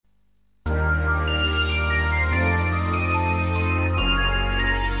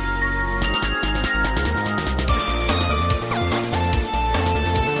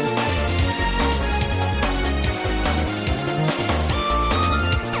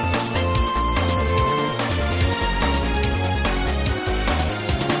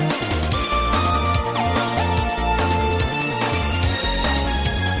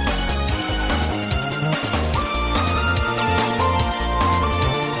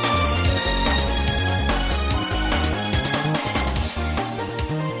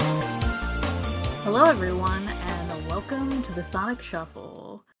everyone, and welcome to the Sonic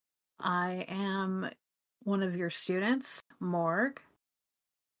Shuffle. I am one of your students, Morg.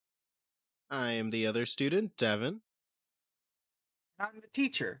 I am the other student, Devin. I'm the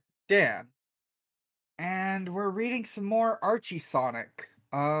teacher, Dan. And we're reading some more Archie Sonic.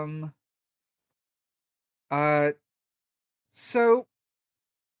 Uh, so,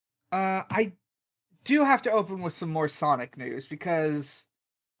 I do have to open with some more Sonic news because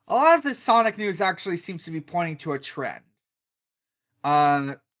a lot of this Sonic news actually seems to be pointing to a trend.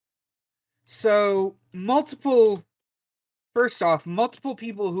 So, first off, multiple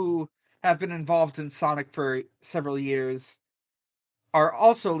people who have been involved in Sonic for several years are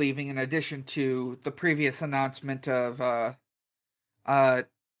also leaving in addition to the previous announcement of,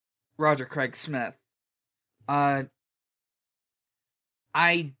 Roger Craig Smith. I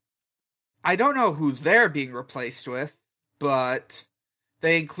I don't know who they're being replaced with, but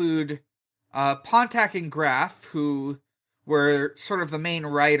they include Pontac and Graf, who were sort of the main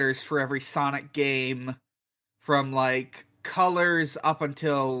writers for every Sonic game from like Colors up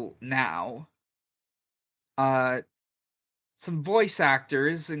until now. Some voice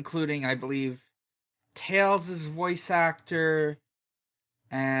actors, including I believe Tails' voice actor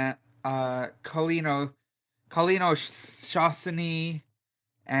and Colino Shossany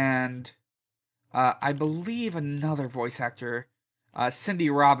and I believe another voice actor, Cindy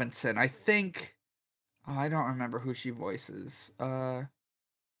Robinson. I think I don't remember who she voices.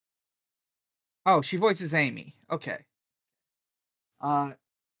 She voices Amy. Okay. And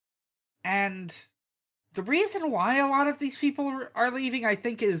the reason why a lot of these people are leaving, I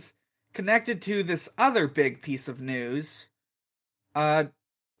think, is connected to this other big piece of news.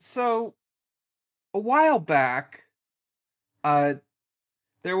 So a while back,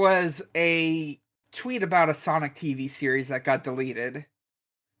 there was a tweet about a Sonic TV series that got deleted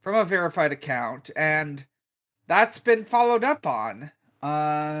from a verified account, and that's been followed up on.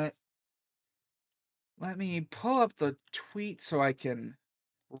 Let me pull up the tweet so I can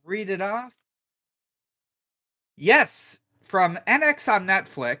read it off. Yes, from NX on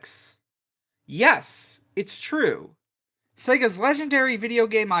Netflix. Yes, it's true. Sega's legendary video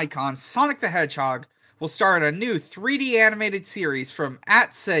game icon, Sonic the Hedgehog, will star in a new 3D animated series from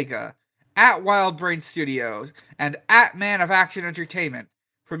 @Sega, @WildBrain Studios, and @Man of Action Entertainment,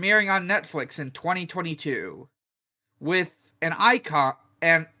 premiering on Netflix in 2022, with an icon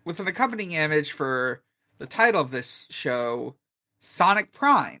and with an accompanying image for the title of this show, Sonic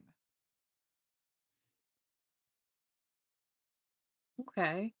Prime.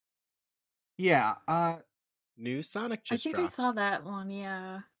 Okay. Yeah, New Sonic I just think I dropped. saw that one,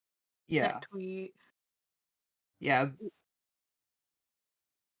 yeah. yeah, That tweet. yeah. What does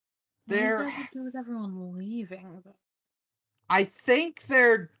They're, that have to do with everyone leaving? I think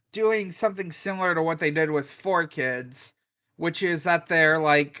they're doing something similar to what they did with 4Kids, which is that they're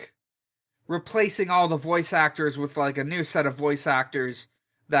like replacing all the voice actors with like a new set of voice actors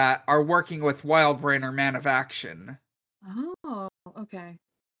that are working with WildBrain or Man of Action. Oh, okay.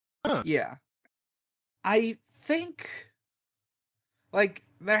 Huh. Yeah. I think like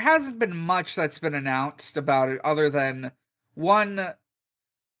there hasn't been much that's been announced about it other than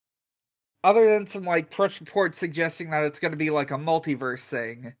some like press reports suggesting that it's going to be like a multiverse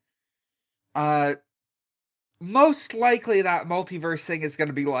thing. Most likely that multiverse thing is going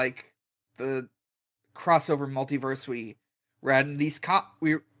to be like the crossover multiverse we read in these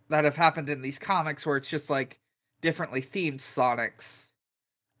that have happened in these comics, where it's just like differently themed Sonics.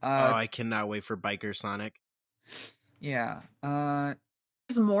 I cannot wait for Biker Sonic. Yeah.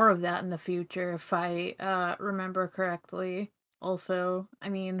 There's more of that in the future, if I remember correctly. Also, I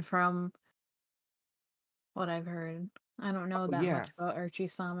mean, from what I've heard. I don't know that Yeah. much about Archie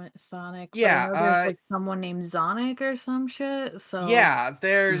Sonic, but I Yeah. know there's like someone named Zonic or some shit. So Yeah.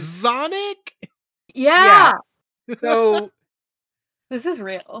 There's Sonic. yeah, So this is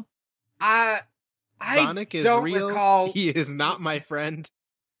real. I Sonic is don't real. recall. He is not my friend,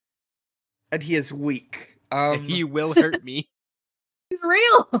 And he is weak. and he will hurt me. He's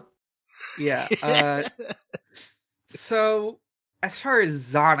real. Yeah. So as far as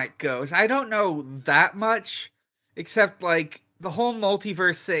Sonic goes, I don't know that much, except like the whole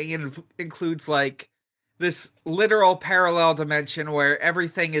multiverse thing includes like this literal parallel dimension where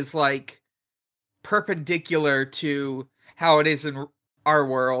everything is like perpendicular to how it is in our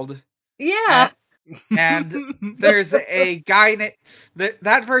world. Yeah. And there's a guy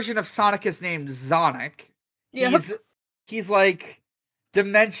that version of Sonic is named Zonic. Yep. He's like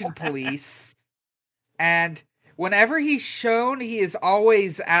Dimension Police, and whenever he's shown, he is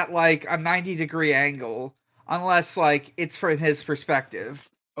always at like a 90-degree angle, unless like it's from his perspective.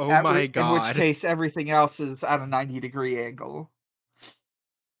 Oh my In which god. case everything else is at a 90-degree angle.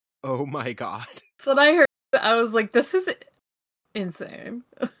 Oh my god. That's what I heard. I was like, this is insane.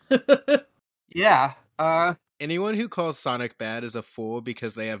 Yeah. Anyone who calls Sonic bad is a fool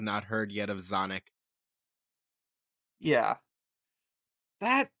because they have not heard yet of Zonic. Yeah.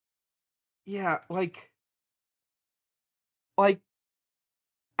 That, yeah, like,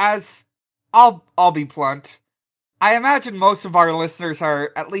 as, I'll be blunt. I imagine most of our listeners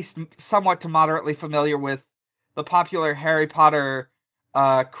are at least somewhat to moderately familiar with the popular Harry Potter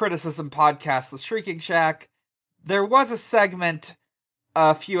criticism podcast, The Shrieking Shack. There was a segment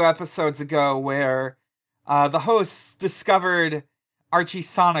a few episodes ago where the hosts discovered Archie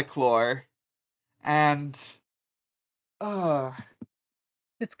Sonic lore, and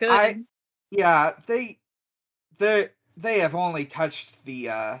It's I good. yeah they have only touched the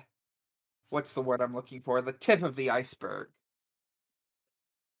what's the word I'm looking for, the tip of the iceberg.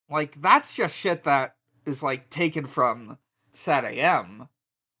 Like, that's just shit that is like taken from Sad AM.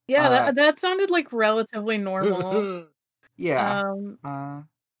 Yeah, that sounded like relatively normal. Yeah. Um,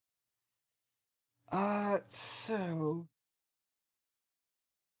 So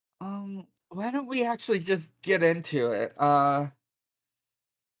why don't we actually just get into it?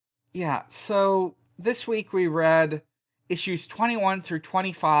 Yeah, so this week we read issues 21 through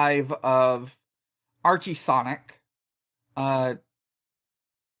 25 of Archie Sonic. Uh,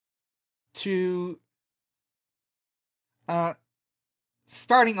 to uh,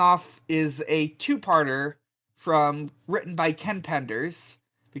 Starting off is a two-parter written by Ken Penders,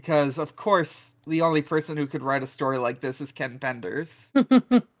 because of course the only person who could write a story like this is Ken Penders.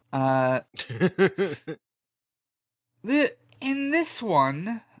 uh, in this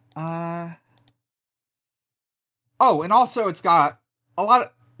one, oh, and also it's got a lot of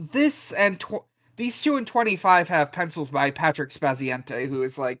this, and these 2 and 25 have pencils by Patrick Spaziente, who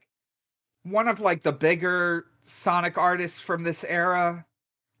is like one of like the bigger Sonic artists from this era.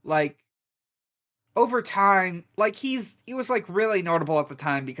 Like, over time, like he was like really notable at the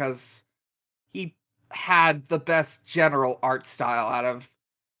time because he had the best general art style out of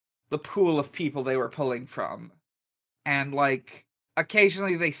the pool of people they were pulling from. And like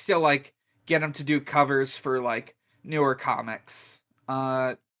occasionally they still like get him to do covers for like newer comics.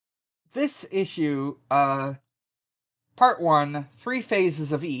 This issue, part 1, 3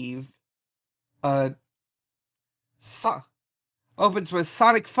 Phases of Eve, uh so- opens with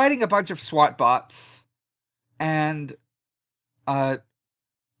Sonic fighting a bunch of SWAT bots, and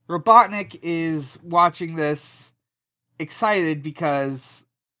Robotnik is watching this excited because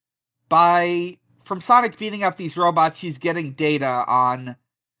from Sonic beating up these robots, he's getting data on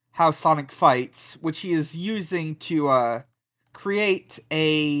how Sonic fights, which he is using to create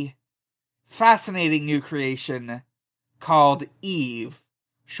a fascinating new creation called Eve,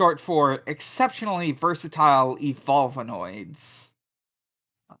 short for Exceptionally Versatile Evolvenoids.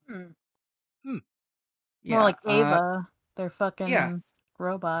 hmm. More Yeah, like Ava. They're yeah, fucking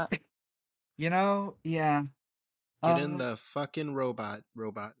robot. yeah. Get in the fucking robot.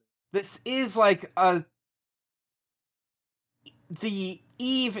 This is like the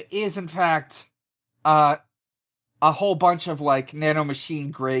Eve is in fact uh a whole bunch of like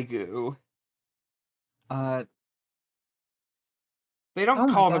nanomachine gray goo. Uh they don't Oh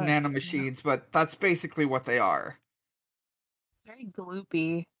my call them god. Yeah. nanomachines, but that's basically what they are. Very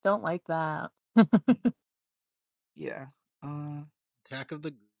gloopy. Don't like that. Yeah. Attack of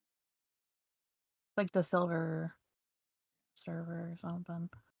the... Like the silver server or something.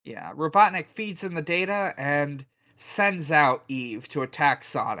 Yeah, Robotnik feeds in the data and sends out Eve to attack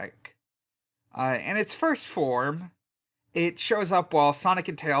Sonic. In its first form, it shows up while Sonic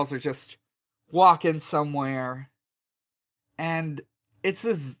and Tails are just walking somewhere, and its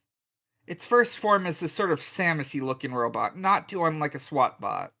first form is this sort of Samusy looking robot, not too unlike a SWAT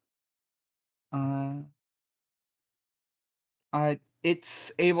bot. Uh,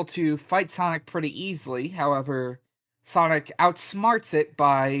 it's able to fight Sonic pretty easily. However, Sonic outsmarts it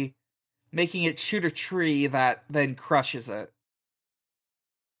by making it shoot a tree that then crushes it.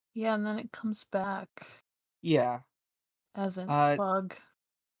 Yeah, and then it comes back Yeah. as a Uh, bug.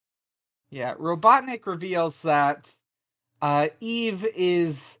 yeah. Robotnik reveals that Eve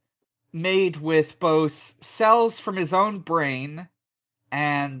is made with both cells from his own brain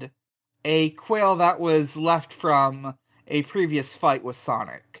and a quill that was left from a previous fight with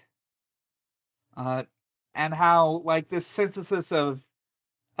Sonic. Uh, and how like this synthesis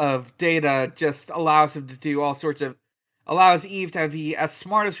of data just allows him to do all sorts of allows Eve to be as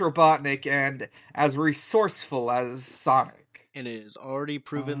smart as Robotnik and as resourceful as Sonic. And it is already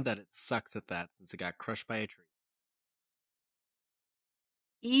proven that it sucks at that since it got crushed by a tree.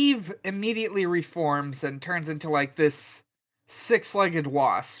 Eve immediately reforms and turns into like this six-legged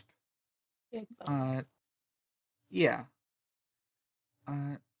wasp. Big bone. Yeah.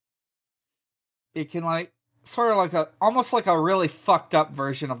 Uh, it can like sort of like almost like a really fucked up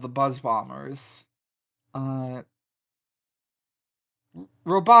version of the Buzz Bombers. Uh,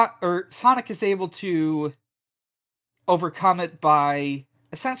 Sonic is able to overcome it by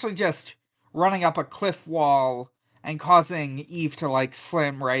essentially just running up a cliff wall and causing Eve to like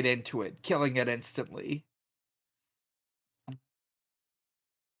slam right into it, killing it instantly.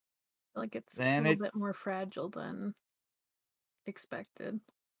 Like it's a Then little it, bit more fragile than expected.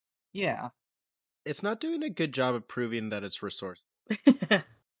 yeah, It's not doing a good job of proving that it's resourceful.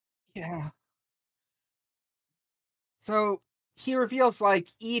 yeah. So he reveals like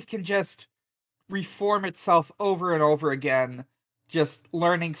Eve can just reform itself over and over again, just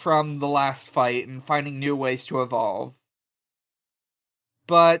learning from the last fight and finding new ways to evolve.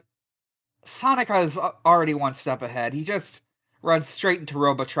 But Sonic is already one step ahead. He just runs straight into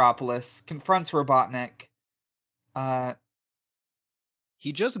Robotropolis, confronts Robotnik.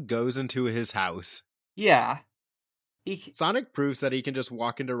 He just goes into his house. Yeah. Sonic proves that he can just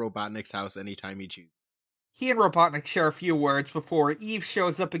walk into Robotnik's house anytime he chooses. He and Robotnik share a few words before Eve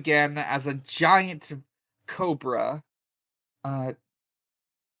shows up again as a giant cobra.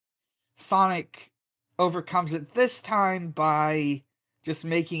 Sonic overcomes it this time by just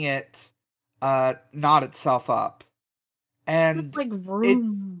making it knot itself up. And It's like it,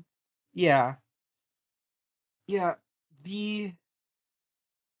 vroom. yeah. Yeah, the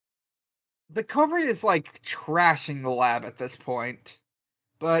Cobra is like trashing the lab at this point,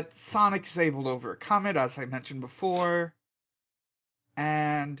 but Sonic is able to overcome it, as I mentioned before,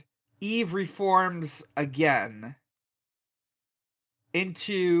 and Eve reforms again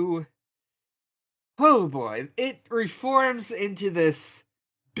into, oh boy, it reforms into this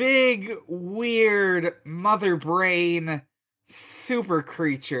big, weird mother brain super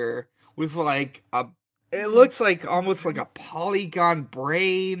creature with like it looks like almost like a polygon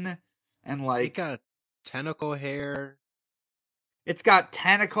brain, and It like got tentacle hair. it's got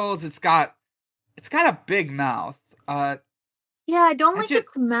tentacles, it's got a big mouth. Yeah, I don't I like just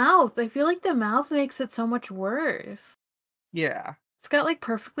its mouth. I feel like the mouth makes it so much worse. yeah. It's got like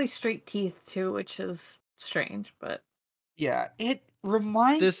perfectly straight teeth too, which is strange, but Yeah, it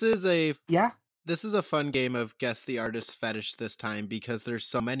reminds This is a yeah. this is a fun game of guess the artist fetish this time because there's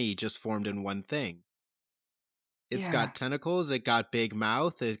so many just formed in one thing. It's Yeah. got tentacles, it got big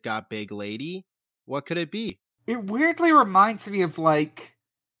mouth, it got big lady. What could it be? It weirdly reminds me of like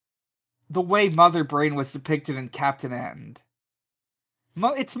the way Mother Brain was depicted in Captain End.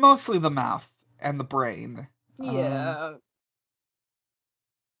 It's mostly the mouth and the brain. yeah.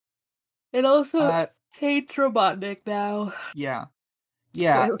 It also Uh, hates Robotnik now. yeah,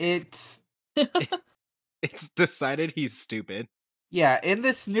 yeah. True. It's decided he's stupid. Yeah. In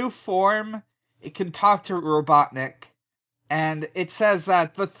this new form, it can talk to Robotnik, and it says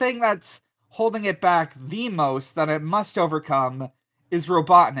that the thing that's holding it back the most that it must overcome is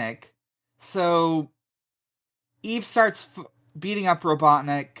Robotnik. So Eve starts beating up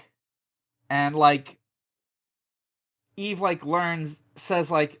Robotnik, and like Eve like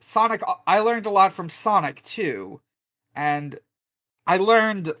says like, Sonic, I learned a lot from Sonic too, and I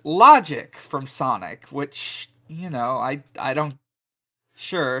learned logic from Sonic, which, you know, I don't,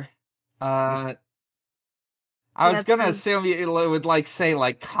 sure. I was Yeah, gonna assume it would like say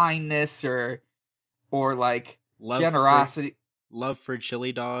like kindness or like Love generosity. love for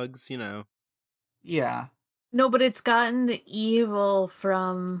chili dogs, you know. Yeah, no, but it's gotten the evil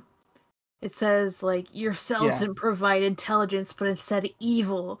from. It says like your cells yeah, didn't provide intelligence, but instead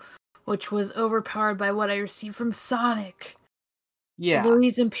evil, which was overpowered by what I received from Sonic. yeah, Although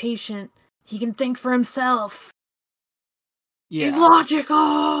he's impatient, he can think for himself. He's yeah.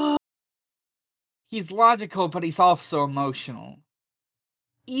 logical. He's logical, but he's also emotional.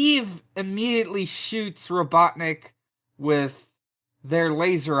 Eve immediately shoots Robotnik with their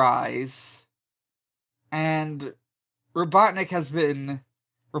laser eyes, and Robotnik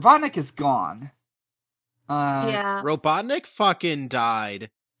is gone. Yeah. Robotnik fucking died.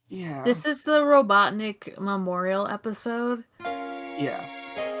 Yeah. This is the Robotnik memorial episode. Yeah.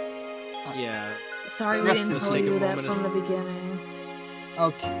 Yeah. Sorry we Let's didn't tell take a you that moment from the beginning.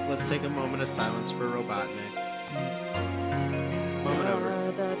 Okay. Let's take a moment of silence for Robotnik. Moment over.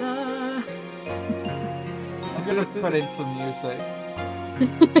 Da-da-da. I'm gonna put in some music.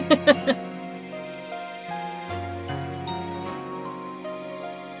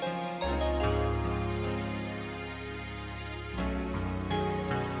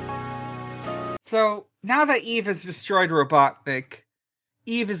 So, now that Eve has destroyed Robotnik,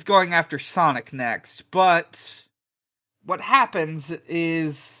 Eve is going after Sonic next, but what happens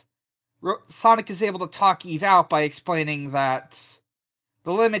is Sonic is able to talk Eve out by explaining that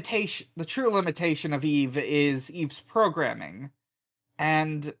the true limitation of Eve is Eve's programming.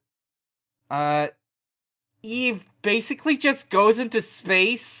 And Eve basically just goes into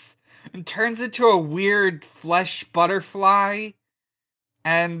space and turns into a weird flesh butterfly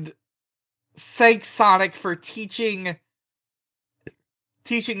and thanks Sonic for teaching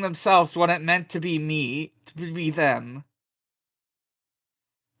themselves what it meant to be them.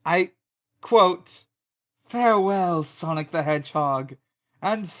 I quote, "Farewell, Sonic the Hedgehog,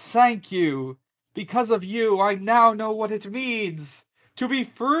 and thank you. Because of you, I now know what it means to be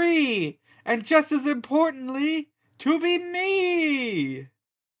free, and just as importantly, to be me."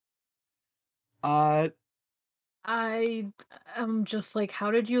 I am just like, how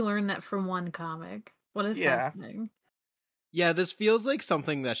did you learn that from one comic? What is Yeah. happening? Yeah, this feels like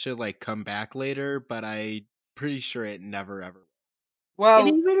something that should like come back later, but I'm pretty sure it never ever. And Well,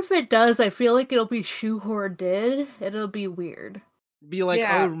 even if it does, I feel like it'll be shoehorned in. It'll be weird. Be like, oh,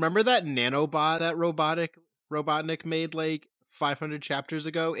 yeah, remember that nanobot that Robotnik made like 500 chapters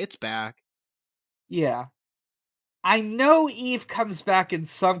ago? It's back. yeah. I know Eve comes back in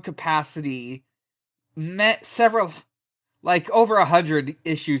some capacity, met several, like over 100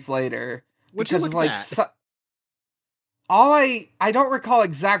 issues later, Would you because look of at like that? all I don't recall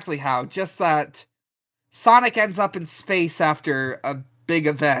exactly how, just that Sonic ends up in space after a big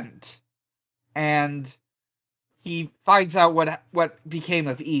event, and he finds out what became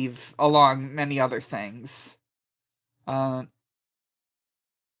of Eve, along many other things. So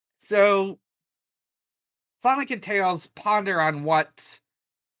Sonic and Tails ponder on what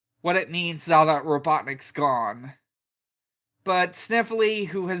it means now that Robotnik's gone. But Sniffly,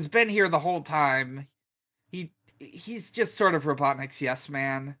 who has been here the whole time, he's just sort of Robotnik's yes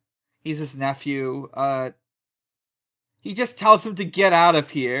man. He's his nephew. He just tells him to get out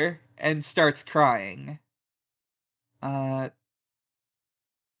of here and starts crying. Uh,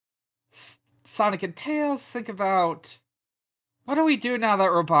 Sonic and Tails think about, what do we do now that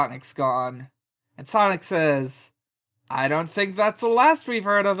Robotnik's gone? And Sonic says, I don't think that's the last we've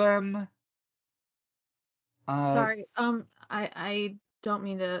heard of him. Sorry. I don't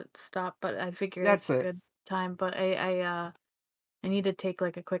mean to stop, but I figure That's it's a it. good time. But I need to take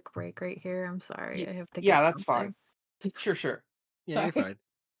like a quick break right here. I'm sorry. I have to Yeah, get that's fine. something. Sure. Yeah, you're Sorry. fine.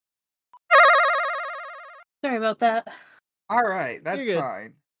 Sorry about that. All right, You're that's good.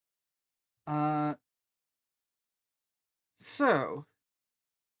 fine. Uh, so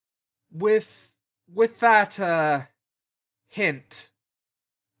with that hint,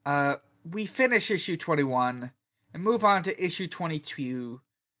 we finish issue 21 and move on to issue 22,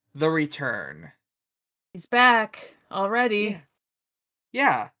 The Return. He's back Yeah, already.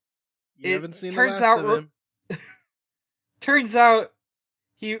 yeah. You It haven't seen the turns last out of him.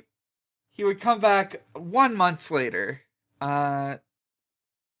 he would come back 1 month later.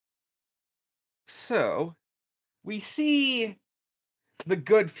 So we see the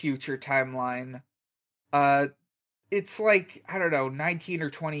good future timeline. It's like, I don't know, 19 or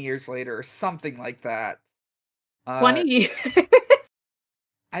 20 years later or something like that. 20 Uh years.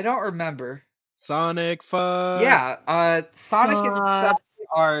 I don't remember. Sonic fuck. Yeah, Sonic and uh, Sally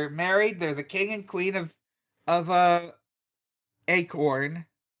are married. They're the king and queen of Acorn,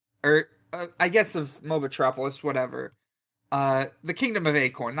 or I guess of Mobotropolis, whatever. The Kingdom of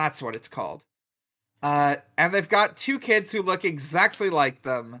Acorn, that's what it's called. And they've got 2 kids who look exactly like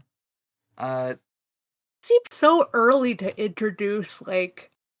them. Uh seems so early to introduce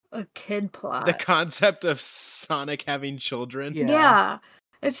like a kid The plot. concept of Sonic having children. yeah. Yeah.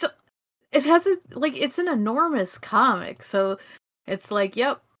 It's it hasn't like it's an enormous comic, so it's like,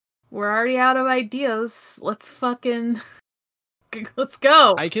 yep, we're already out of ideas. Let's fucking let's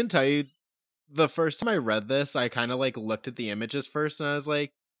go. I can tell you, the first time I read this, I kind of like looked at the images first and I was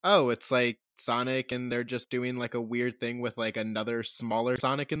like, oh, it's like Sonic and they're just doing like a weird thing with like another smaller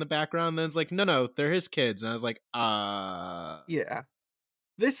Sonic in the background. Then it's like, no, they're his kids. And I was like, Yeah.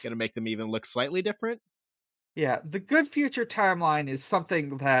 This gonna make them even look slightly different. Yeah, the good future timeline is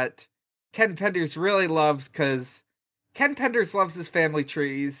something that Ken Penders really loves because Ken Penders loves his family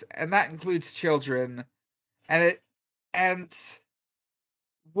trees, and that includes children. And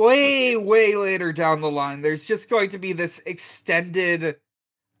way later down the line, there's just going to be this extended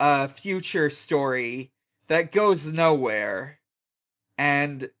future story that goes nowhere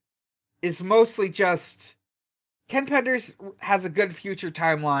and is mostly just Ken Penders has a good future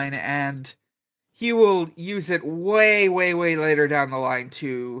timeline, and he will use it way later down the line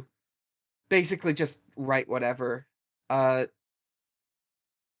to basically just write whatever.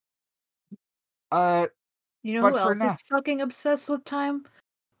 You know But who for else is now, fucking obsessed with time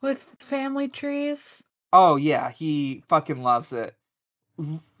with family trees? oh yeah, he fucking loves it.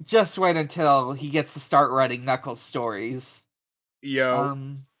 Just wait until he gets to start writing Knuckles stories. Yo.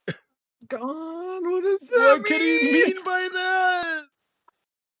 God, what does that What could he mean? mean by that?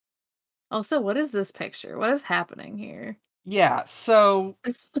 Also, what is this picture? What is happening here? Yeah, so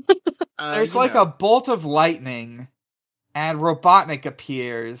there's You like know. a bolt of lightning, and Robotnik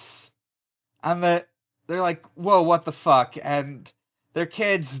appears, and they're like, "Whoa, what the fuck?" And their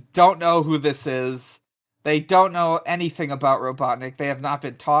kids don't know who this is. They don't know anything about Robotnik. They have not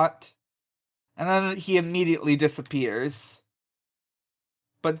been taught. And then he immediately disappears.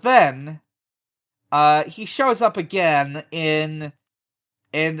 But then, he shows up again in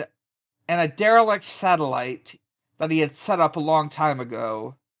a derelict satellite that he had set up a long time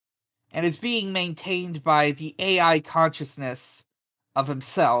ago, and is being maintained by the AI consciousness of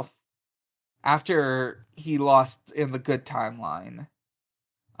himself after he lost in the good timeline.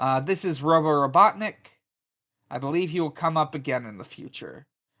 This is Robotnik. I believe he will come up again in the future.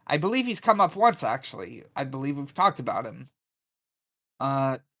 I believe he's come up once, actually. I believe we've talked about him.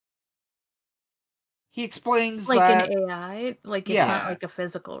 He explains Like an that, AI? Like it's not yeah, like a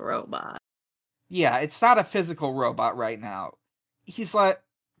physical robot. yeah, it's not a physical robot right now. He's like,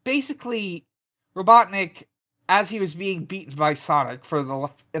 basically, Robotnik, as he was being beaten by Sonic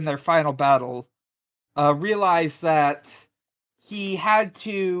in their final battle, realized that he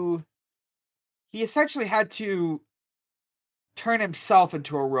essentially had to turn himself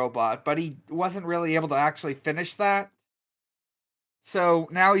into a robot, but he wasn't really able to actually finish that. So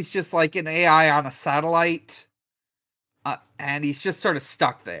now he's just like an AI on a satellite, and he's just sort of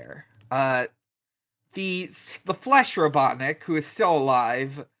stuck there. The Flesh Robotnik, who is still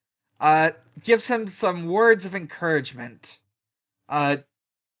alive, gives him some words of encouragement,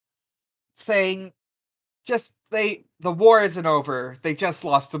 saying, the war isn't over. They just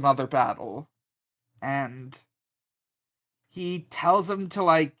lost another battle, and he tells him to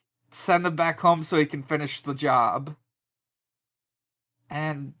like send him back home so he can finish the job.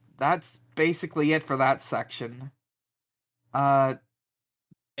 And that's basically it for that section. And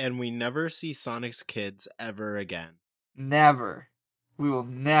we never see Sonic's kids ever again. Never. We will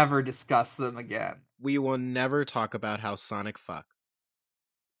never discuss them again. We will never talk about how Sonic fucks.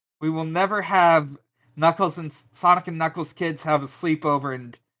 We will never have Sonic and Knuckles kids have a sleepover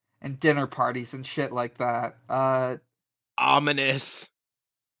and dinner parties and shit like that. Ominous.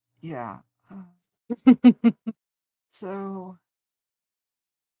 Yeah. So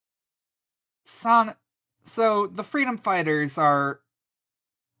so the Freedom Fighters are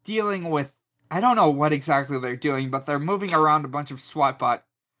dealing with, I don't know what exactly they're doing, but they're moving around a bunch of SWATbot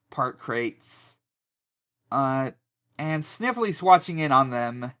part crates. And Sniffly's watching in on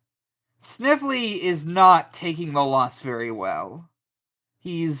them. Sniffly is not taking the loss very well.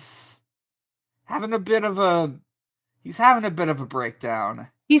 He's having a bit of a breakdown.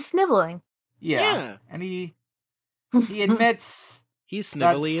 He's sniveling. Yeah. And he admits He's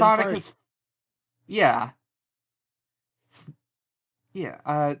that snivelly and Sonic farty. is, yeah.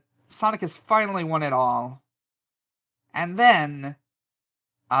 Yeah, Sonic has finally won it all. And then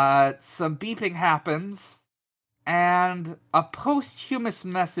some beeping happens, and a posthumous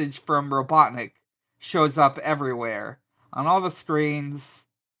message from Robotnik shows up everywhere on all the screens,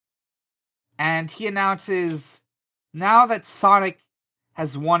 and he announces, now that Sonic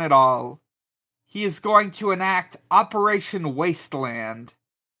has won it all, he is going to enact Operation Wasteland,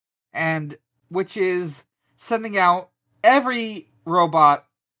 and which is sending out every robot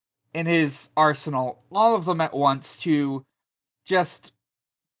in his arsenal, all of them at once, to just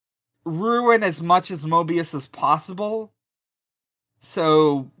ruin as much as Mobius as possible,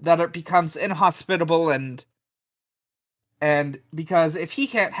 so that it becomes inhospitable, and because if he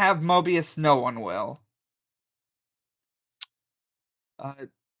can't have Mobius, no one will.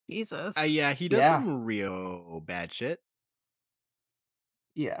 Jesus. Yeah, he does some real bad shit.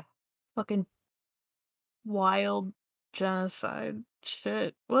 Yeah. Fucking wild genocide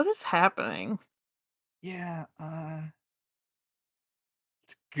shit. What is happening? Yeah,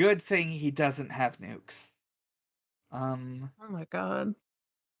 it's a good thing he doesn't have nukes. Oh my god.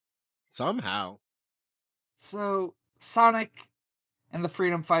 Somehow. So, Sonic and the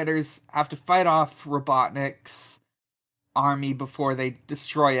Freedom Fighters have to fight off Robotnik's army before they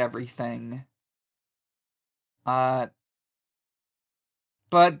destroy everything. But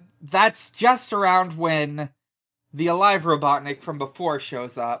that's just around when the alive Robotnik from before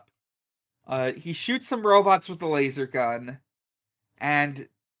shows up. He shoots some robots with a laser gun, and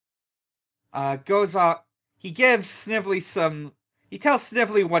goes up. He gives Snively he tells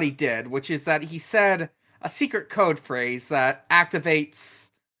Snively what he did, which is that he said a secret code phrase that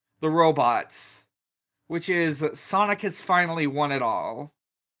activates the robots, which is Sonic has finally won it all.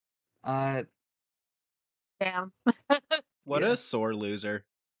 Damn. What Yeah. a sore loser.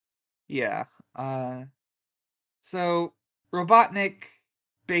 Yeah. So Robotnik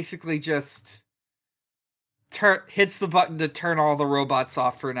basically just hits the button to turn all the robots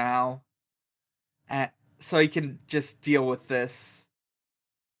off for now, so he can just deal with this.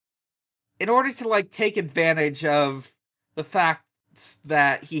 In order to like take advantage of the fact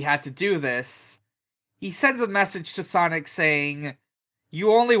that he had to do this, he sends a message to Sonic saying,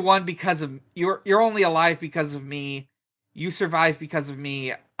 "You only won because of you're only alive because of me. You survived because of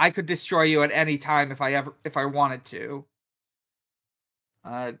me. I could destroy you at any time if I wanted to.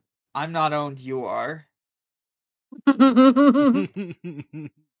 Uh, I'm not owned. You are."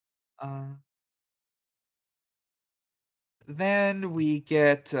 Uh, then we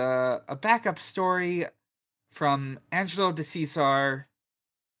get a backup story from Angelo De Cesar,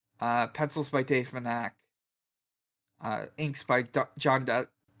 pencils by Dave Manak, inks by John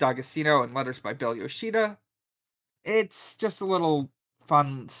D'Agostino, and letters by Bill Yoshida. It's just a little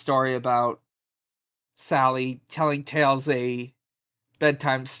fun story about Sally telling Tails a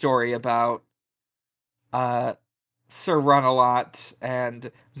bedtime story about Sir Run-a-Lot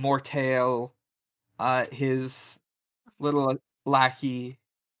and Mortail, his little lackey.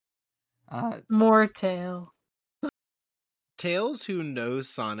 Mortail. Tails, who knows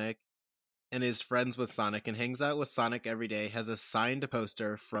Sonic and is friends with Sonic and hangs out with Sonic every day, has a signed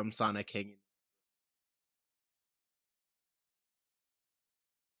poster from Sonic hanging.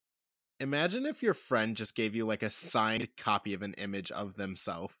 Imagine if your friend just gave you like a signed copy of an image of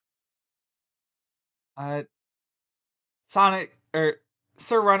themselves. Sonic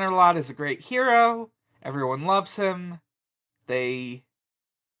Sir Run-a-Lot is a great hero. Everyone loves him. They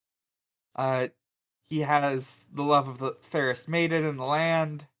he has the love of the fairest maiden in the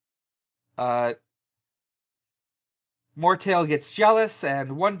land. Mortail gets jealous,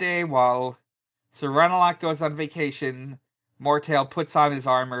 and one day while Sir Run-a-Lot goes on vacation, Mortail puts on his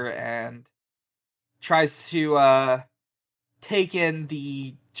armor and tries to take in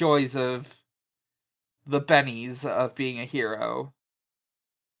the joys of the bennies of being a hero.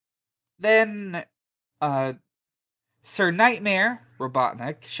 Then Sir Nightmare,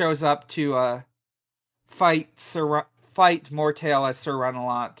 Robotnik, shows up to fight Mortail as Sir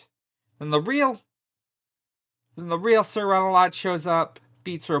Run-a-Lot. Then the real Sir Run-a-Lot shows up,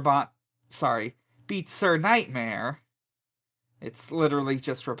 beats Sir Nightmare. It's literally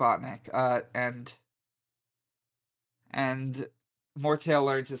just Robotnik. And Mortail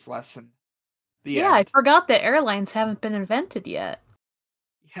learns his lesson. The Yeah, I end. forgot that airlines haven't been invented yet.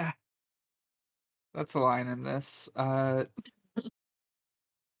 Yeah. That's a line in this. Oh,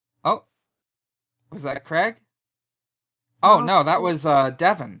 was that Craig? Oh No, no, that was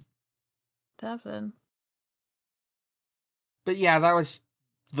Devin. Devin. But yeah, that was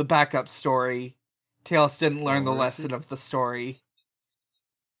the backup story. Tails didn't learn the Or is lesson it? of the story.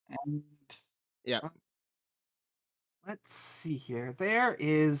 And Yeah. let's see here. There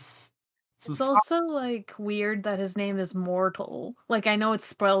is some It's also like weird that his name is Mortal. Like I know it's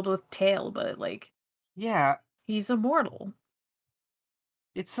spelled with tail, but like yeah, he's immortal.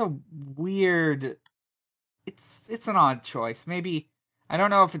 it's a weird. It's an odd choice. Maybe I don't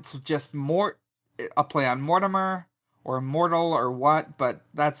know if it's just more a play on Mortimer or Immortal or what, but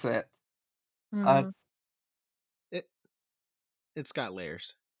that's it. Uh, Mm. It it's got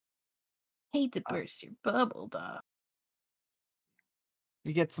layers. Hate to uh burst your bubble, dog.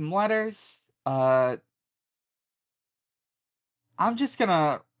 we get some letters. I'm just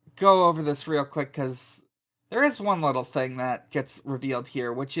gonna go over this real quick because there is one little thing that gets revealed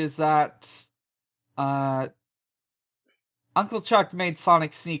here, which is that uh, Uncle Chuck made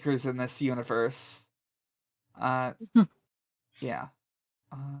Sonic sneakers in this universe. Uh, yeah.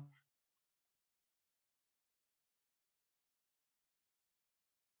 Uh,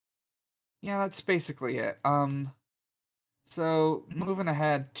 yeah, that's basically it. So moving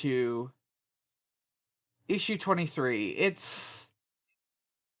ahead to issue 23. Issues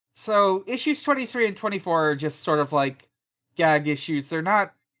 23 and 24 are just sort of like gag issues. They're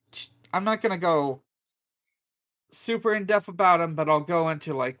not. I'm not gonna go super in depth about them, but I'll go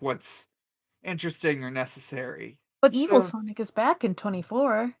into like what's interesting or necessary. But Evil So, Sonic is back in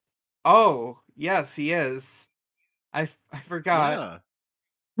 24. oh yes, he is. I forgot. Yeah.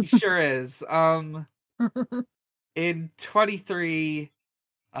 He sure is. In 23,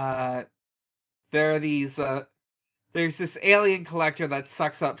 uh, there are these there's this alien collector that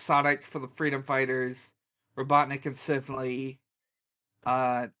sucks up Sonic for the Freedom Fighters, Robotnik and Sively.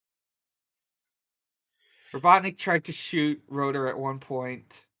 Robotnik tried to shoot Rotor at one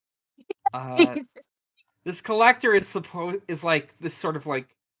point. This collector is like this sort of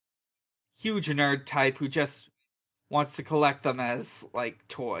like huge nerd type who just wants to collect them as like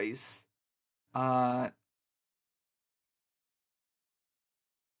toys.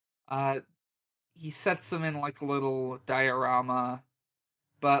 He sets them in like a little diorama,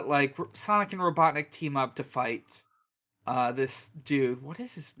 but like Sonic and Robotnik team up to fight this dude. What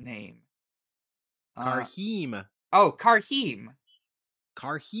is his name? Karheem. Oh, Karheem.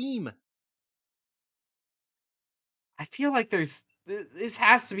 Karheem. I feel like this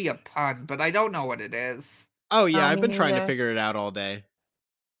has to be a pun, but I don't know what it is. Oh yeah, I've Me been trying to neither. figure it out all day.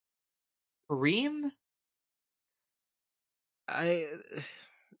 Kareem? I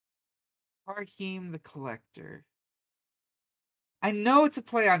Karheem the Collector. I know it's a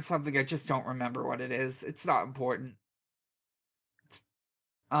play on something, I just don't remember what it is. It's not important.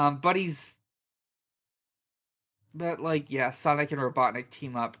 But like, yeah, Sonic and Robotnik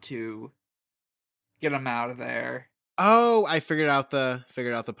team up to get him out of there. Oh, I figured out the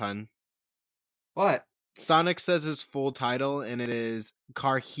pun. What? Sonic says his full title, and it is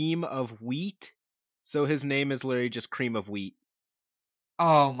Karheem of Wheat. So his name is literally just Cream of Wheat.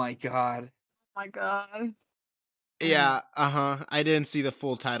 Oh my god. Oh my god. Yeah, I didn't see the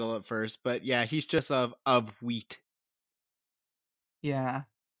full title at first, but yeah, he's just of wheat. Yeah.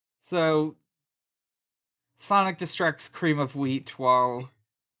 So Sonic distracts Cream of Wheat while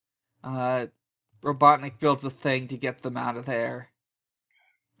Robotnik builds a thing to get them out of there.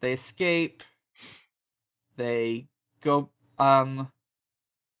 They escape. They go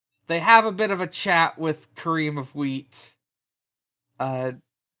they have a bit of a chat with Kareem of Wheat.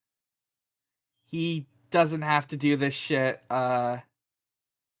 He doesn't have to do this shit. Uh,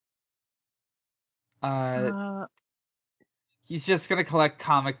 He's just gonna collect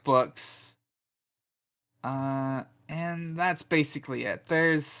comic books. And that's basically it.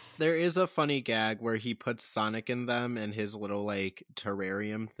 There is a funny gag where he puts Sonic in them in his little like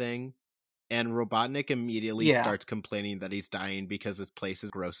terrarium thing, and Robotnik immediately starts complaining that he's dying because his place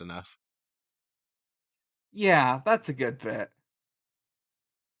is gross enough. Yeah, that's a good bit.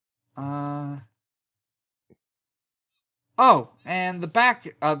 Oh, and the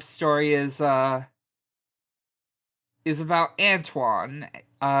backup story is about Antoine.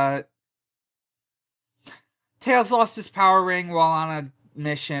 Tails lost his power ring while on a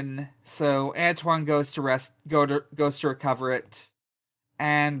mission, so Antoine goes to recover it,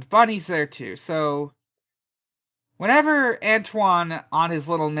 and Bunny's there too. So whenever Antoine on his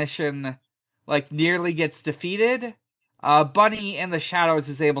little mission like nearly gets defeated, Bunny in the shadows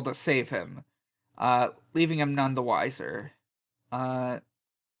is able to save him, leaving him none the wiser. Uh,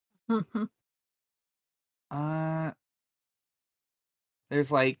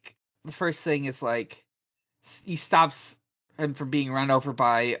 there's like the first thing is like he stops him from being run over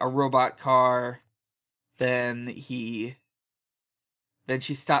by a robot car. Then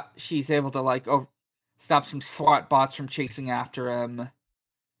she's able to like stop some SWAT bots from chasing after him.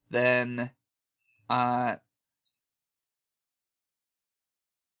 Then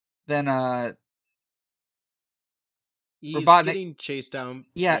He's Robotnik getting chased down.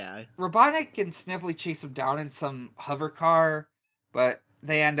 Yeah, Robotnik and Snively chase him down in some hover car, but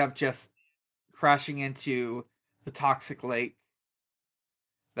they end up just crashing into the toxic lake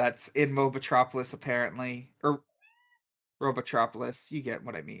that's in Mobotropolis, apparently. Or Robotropolis, you get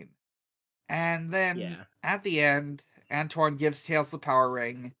what I mean. And then, at the end, Antoine gives Tails the power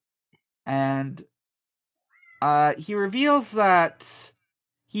ring, and he reveals that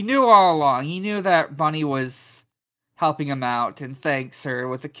he knew all along. He knew that Bunny was helping him out, and thanks her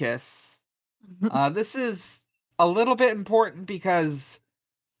with a kiss. This is a little bit important because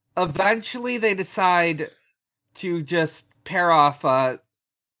eventually they decide to just pair off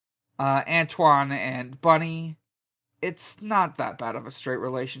Antoine and Bunny. It's not that bad of a straight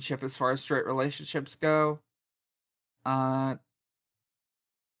relationship as far as straight relationships go. But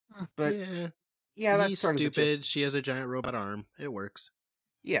yeah, that's he's sort stupid. Of the gist. She has a giant robot arm. It works.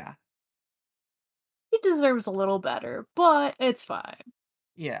 Yeah. He deserves a little better, but it's fine.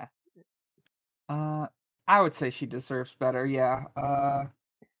 Yeah. I would say she deserves better, yeah.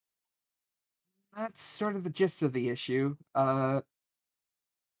 That's sort of the gist of the issue.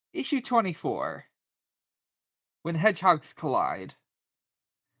 Issue 24. When Hedgehogs Collide.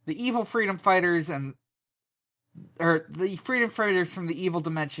 The evil freedom fighters the freedom fighters from the evil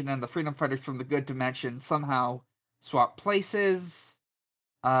dimension and the freedom fighters from the good dimension somehow swap places.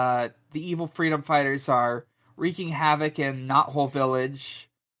 The evil freedom fighters are wreaking havoc in Knothole Village,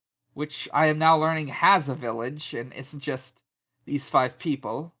 which I am now learning has a village and isn't just these 5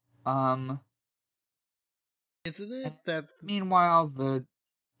 people. Isn't it that... Meanwhile,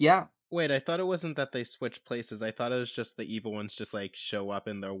 yeah. Wait, I thought it wasn't that they switch places. I thought it was just the evil ones just, like, show up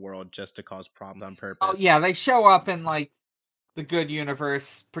in their world just to cause problems on purpose. Oh, yeah, they show up in, like, the good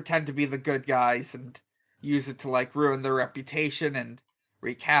universe, pretend to be the good guys, and use it to, like, ruin their reputation and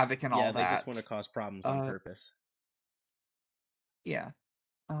wreak havoc and all that. Yeah, they just want to cause problems on purpose. Yeah.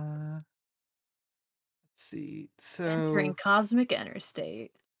 Let's see. So... Entering Cosmic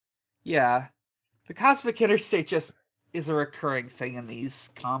Interstate. Yeah. The Cosmic Interstate just is a recurring thing in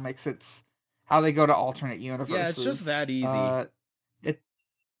these comics. It's how they go to alternate universes. Yeah, it's just that easy.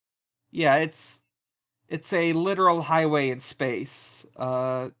 It's a literal highway in space.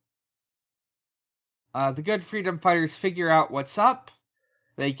 The good freedom fighters figure out what's up.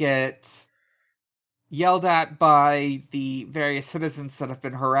 They get yelled at by the various citizens that have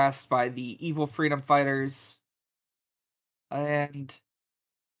been harassed by the evil freedom fighters. And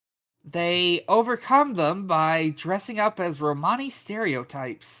they overcome them by dressing up as Romani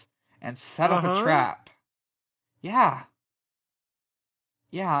stereotypes and set up a trap. Yeah.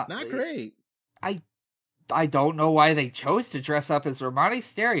 Yeah. Not great. I don't know why they chose to dress up as Romani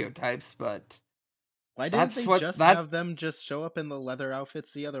stereotypes, but why didn't they have them just show up in the leather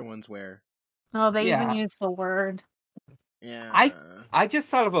outfits the other ones wear? Oh, they even used the word. Yeah. I just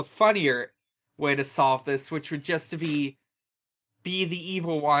thought of a funnier way to solve this, which would just to be the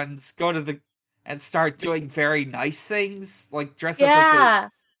evil ones, go to and start doing very nice things, like dress up as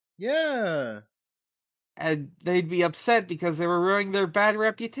Yeah. And they'd be upset because they were ruining their bad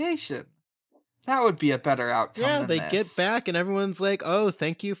reputation. That would be a better outcome. Yeah, than they this. get back and everyone's like, "Oh,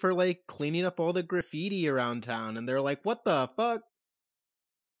 thank you for like cleaning up all the graffiti around town." And they're like, "What the fuck?"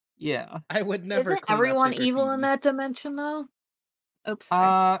 Yeah. I would never. Isn't everyone evil in that dimension though? Oops.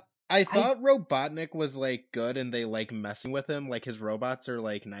 I thought Robotnik was like good and they like messing with him, like his robots are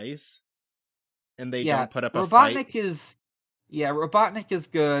like nice. And they don't put up a fight. Robotnik is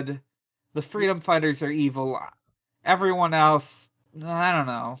good. The freedom fighters are evil. Everyone else, I don't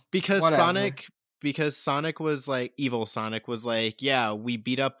know. Because Sonic was like, evil Sonic was like, yeah, we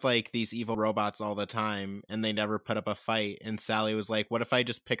beat up like these evil robots all the time and they never put up a fight. And Sally was like, what if I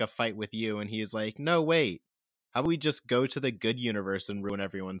just pick a fight with you? And he's like, no, wait. How about we just go to the good universe and ruin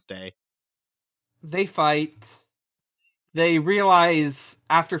everyone's day? They fight. They realize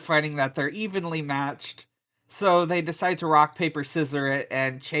after fighting that they're evenly matched. So they decide to rock, paper, scissor it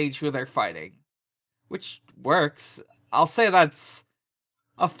and change who they're fighting. Which works. I'll say that's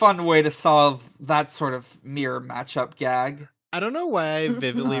a fun way to solve that sort of mirror matchup gag. I don't know why I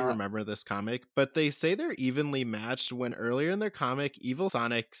vividly remember this comic, but they say they're evenly matched when earlier in their comic, Evil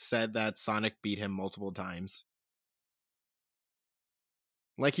Sonic said that Sonic beat him multiple times.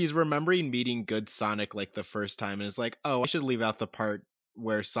 Like he's remembering meeting good Sonic like the first time and is like, oh, I should leave out the part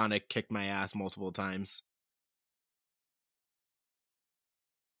where Sonic kicked my ass multiple times.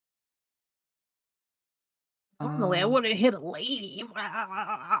 Normally, I would have hit a lady.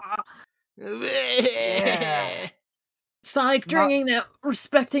 Yeah. Sonic drinking that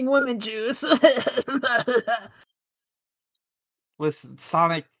respecting women juice. Listen,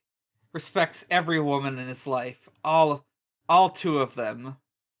 Sonic respects every woman in his life. All 2 of them.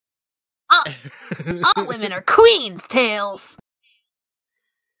 All women are queens' tails.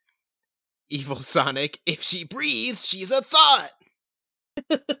 Evil Sonic, if she breathes, she's a thought.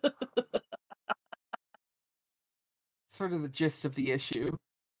 Sort of the gist of the issue.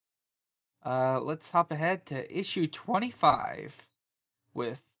 Let's hop ahead to issue 25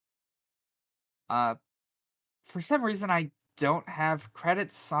 with for some reason I don't have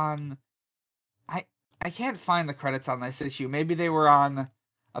credits on I can't find the credits on this issue. Maybe they were on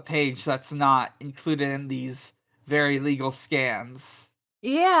a page that's not included in these very legal scans.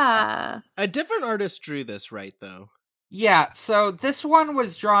 Yeah. A different artist drew this, right, though? Yeah, so this one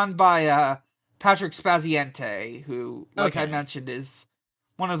was drawn by Patrick Spaziente, who, like I mentioned, is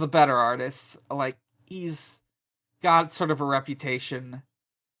one of the better artists. Like, he's got sort of a reputation.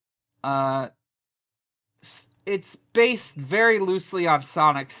 It's based very loosely on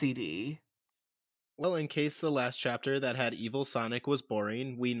Sonic CD. Well, in case the last chapter that had Evil Sonic was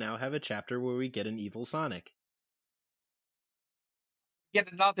boring, we now have a chapter where we get an Evil Sonic.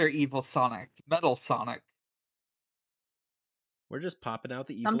 Get another Evil Sonic, Metal Sonic. We're just popping out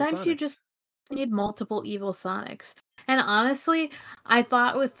the Evil Sometimes Sonics. you just need multiple Evil Sonics. And honestly, I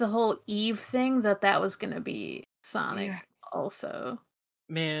thought with the whole Eve thing that was going to be Sonic also.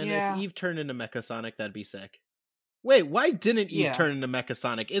 Man, if Eve turned into Mecha Sonic, that'd be sick. Wait, why didn't Eve turn into Mecha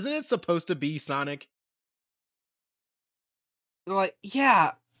Sonic? Isn't it supposed to be Sonic? Like,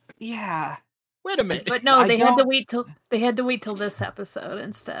 yeah. Wait a minute. But no, I they had to don't- wait till this episode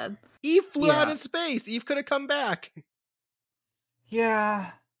instead. Eve flew out Yeah. in space. Eve could have come back.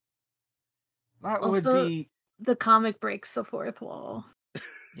 Yeah. That would Also, be... the comic breaks the fourth wall.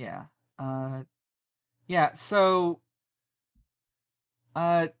 Yeah. Yeah, so...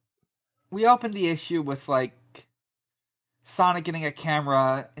 we opened the issue with, like, Sonic getting a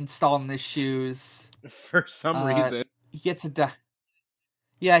camera installed in his shoes. For some reason. He gets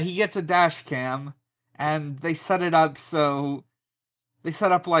he gets a dash cam, and they set it up so... They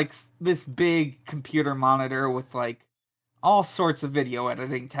set up, like, this big computer monitor with, like, all sorts of video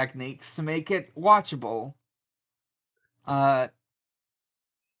editing techniques to make it watchable.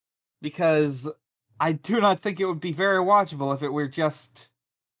 Because I do not think it would be very watchable if it were just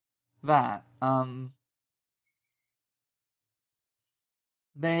that.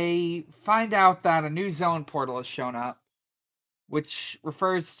 They find out that a new zone portal has shown up, which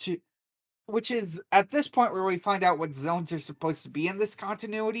is at this point where we find out what zones are supposed to be in this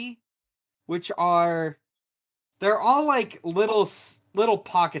continuity, which are... They're all like little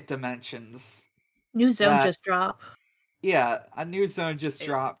pocket dimensions. New zone just dropped. Yeah, a new zone just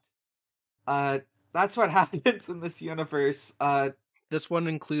dropped. That's what happens in this universe. This one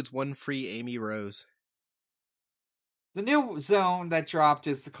includes one free Amy Rose. The new zone that dropped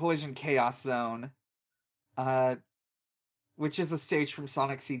is the Collision Chaos Zone, which is a stage from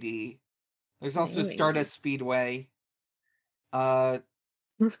Sonic CD. There's also Stardust Speedway.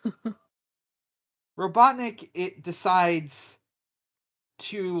 Robotnik, it decides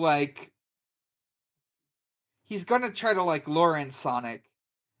to, like... He's gonna try to, like, lure in Sonic.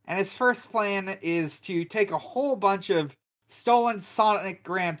 And his first plan is to take a whole bunch of stolen Sonic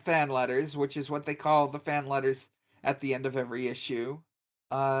Gram fan letters, which is what they call the fan letters at the end of every issue.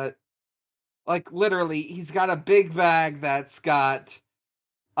 Like, literally, he's got a big bag that's got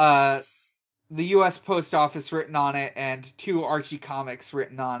the U.S. Post Office written on it and 2 Archie comics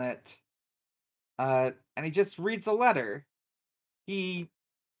written on it. And he just reads a letter. And,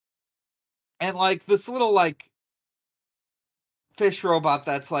 like, this little, like, fish robot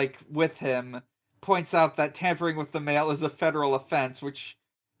that's, like, with him points out that tampering with the mail is a federal offense, which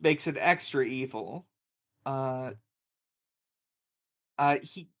makes it extra evil.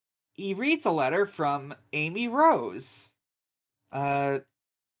 He reads a letter from Amy Rose. And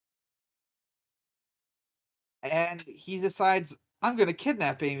he decides, I'm gonna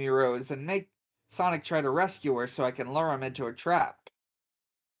kidnap Amy Rose and make Sonic try to rescue her so I can lure him into a trap.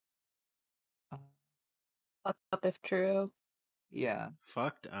 Fucked up if true. Yeah.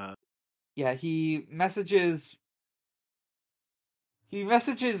 Fucked up. Yeah, he messages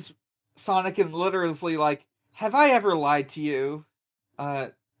Sonic and literally like, have I ever lied to you?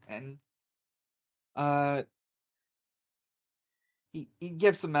 He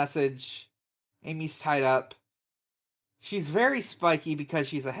gives a message. Amy's tied up. She's very spiky because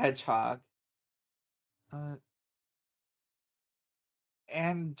she's a hedgehog.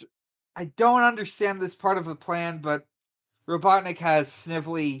 And I don't understand this part of the plan, but Robotnik has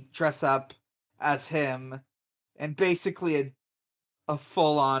Snively dress up as him and basically a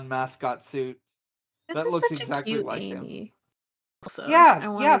full-on mascot suit that looks exactly like Amy. him. Also,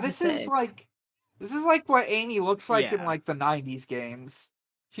 Yeah, this is like what Amy looks like in like the 90s games.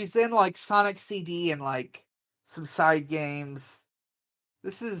 She's in like Sonic CD and like some side games.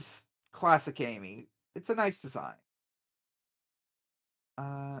 This is classic Amy. It's a nice design.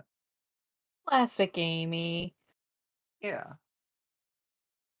 Classic Amy. Yeah.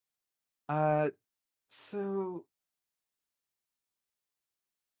 So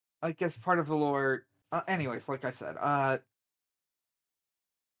I guess part of the lore. Anyways, like I said,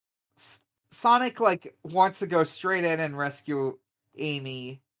 Sonic like wants to go straight in and rescue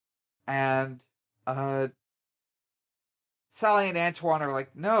Amy, and Sally and Antoine are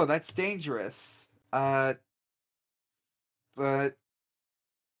like, no, that's dangerous. But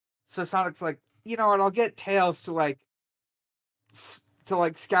so Sonic's like, you know what? I'll get Tails to like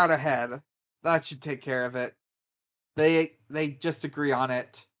scout ahead. That should take care of it. They just agree on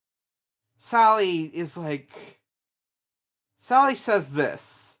it. Sally says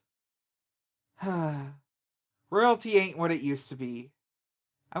this. Royalty ain't what it used to be.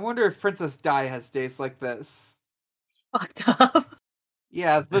 I wonder if Princess Di has days like this. Fucked up.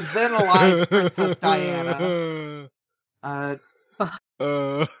 Yeah, the then alive Princess Diana.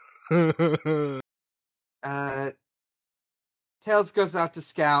 Tails goes out to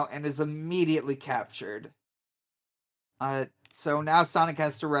scout and is immediately captured. So now Sonic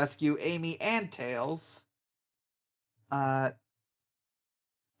has to rescue Amy and Tails.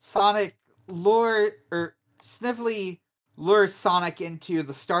 Snively lures Sonic into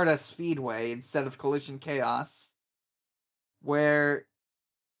the Stardust Speedway instead of Collision Chaos, where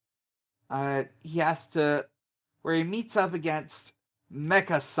he meets up against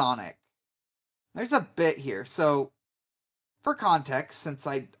Mecha Sonic. There's a bit here, so for context, since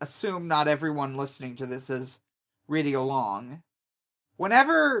I assume not everyone listening to this is reading along,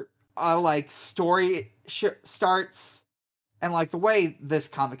 whenever story starts, and like the way this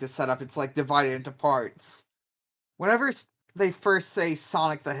comic is set up, it's like divided into parts. Whenever they first say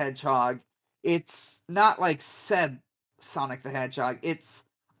Sonic the Hedgehog, it's not like said Sonic the Hedgehog, it's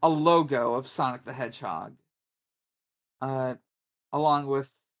a logo of Sonic the Hedgehog. Along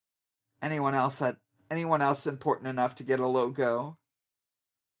with anyone else important enough to get a logo.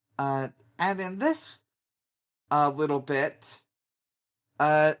 And in this little bit,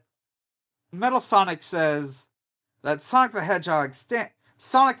 Metal Sonic says that Sonic the Hedgehog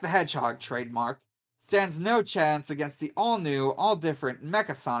trademark stands no chance against the all-new, all-different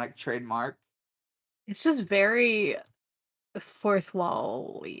Mecha Sonic trademark. It's just very fourth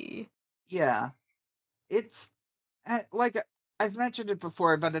wall-y. Yeah. It's, like, I've mentioned it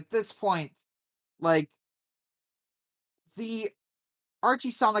before, but at this point, like, the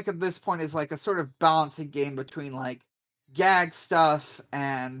Archie Sonic at this point is like a sort of balancing game between, like, gag stuff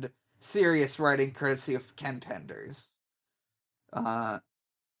and serious writing courtesy of Ken Penders.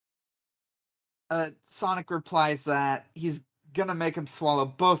 Sonic replies that he's gonna make him swallow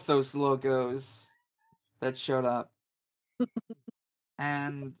both those logos that showed up.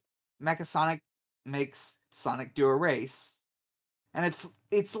 And Mecha Sonic makes Sonic do a race. And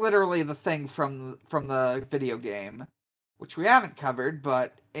it's literally the thing from the video game, which we haven't covered,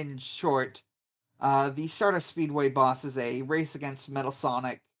 but in short, the Stardust Speedway boss is a race against Metal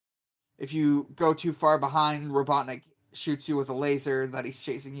Sonic. If you go too far behind, Robotnik shoots you with a laser that he's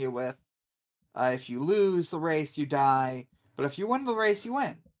chasing you with. If you lose the race, you die. But if you win the race, you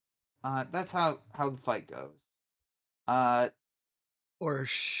win. That's how the fight goes. Or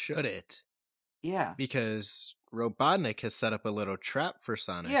should it? Yeah. Because Robotnik has set up a little trap for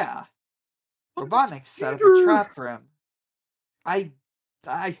Sonic. Yeah. Robotnik set up a trap for him. I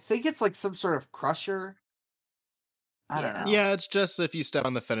think it's like some sort of crusher. I don't know. Yeah, it's just if you step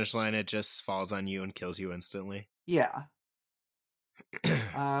on the finish line, it just falls on you and kills you instantly. Yeah.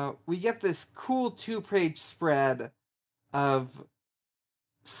 We get this cool 2-page spread of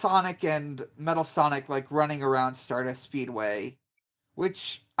Sonic and Metal Sonic like running around Stardust Speedway,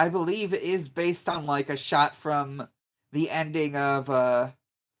 which I believe is based on like a shot from the ending of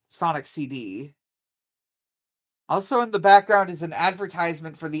Sonic CD. Also in the background is an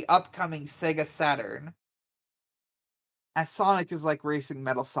advertisement for the upcoming Sega Saturn. As Sonic is like racing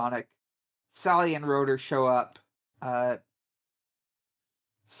Metal Sonic, Sally and Rotor show up.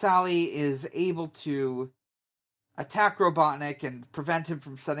 Sally is able to attack Robotnik and prevent him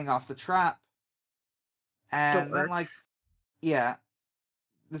from setting off the trap. And then, like, yeah,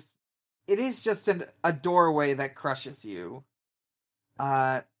 it is just a doorway that crushes you.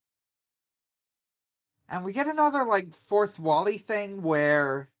 And we get another, like, fourth Wally thing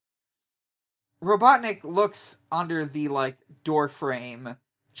where Robotnik looks under the, like, door frame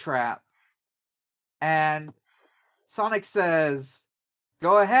trap. And Sonic says,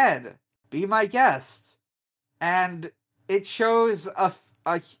 "Go ahead, be my guest." And it shows a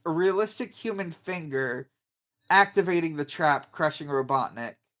realistic human finger activating the trap, crushing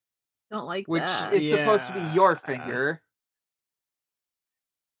Robotnik. Don't like which that. is supposed to be your finger.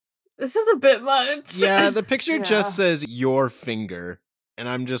 This is a bit much. Yeah, the picture just says your finger. And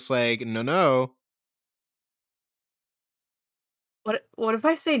I'm just like, no. What if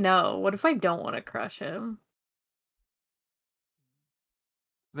I say no? What if I don't want to crush him?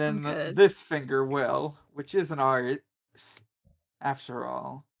 Then this finger will, which isn't ours, after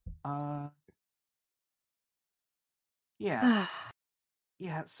all. Yeah.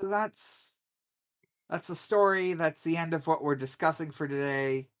 Yeah, so that's the story. That's the end of what we're discussing for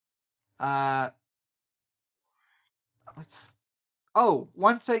today. One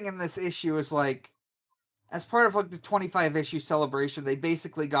thing in this issue is like, as part of like the 25 issue celebration, they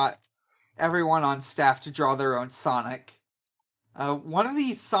basically got everyone on staff to draw their own Sonic. One of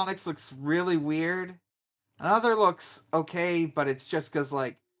these Sonics looks really weird. Another looks okay, but it's just because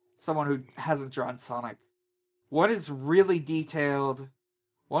like someone who hasn't drawn Sonic. One is really detailed.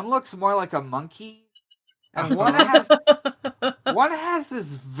 One looks more like a monkey, and one has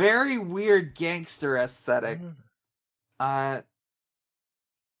this very weird gangster aesthetic.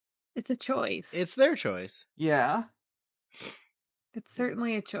 It's a choice. It's their choice. Yeah. It's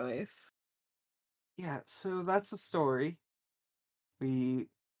certainly a choice. Yeah, so that's the story. We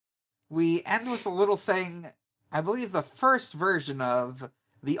end with a little thing I believe, the first version of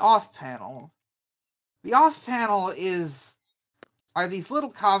the off panel. The off panel are these little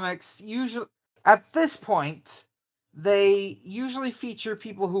comics. Usually, at this point, they usually feature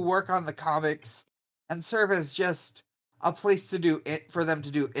people who work on the comics and serve as just a place to do it for them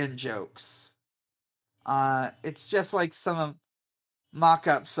to do in jokes. It's just like some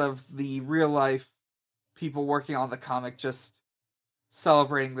mock-ups of the real life people working on the comic, just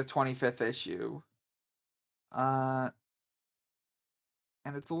celebrating the 25th issue. And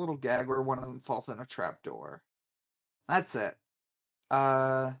it's a little gag where one of them falls in a trapdoor. That's it.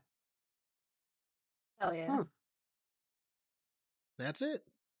 Oh yeah. Whew. That's it.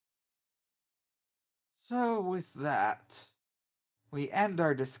 So with that, we end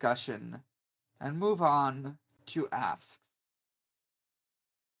our discussion and move on to asks.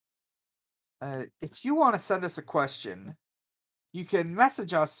 If you want to send us a question, you can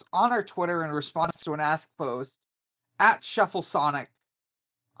message us on our Twitter in response to an ask post at ShuffleSonic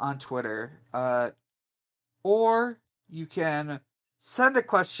on Twitter. Or you can send a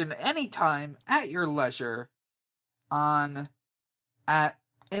question anytime at your leisure in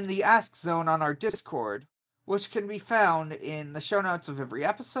the Ask Zone on our Discord, which can be found in the show notes of every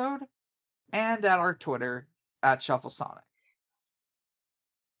episode and at our Twitter at ShuffleSonic.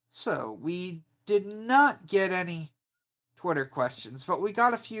 So, we did not get any Twitter questions, but we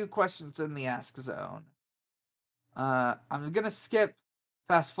got a few questions in the Ask Zone. I'm gonna skip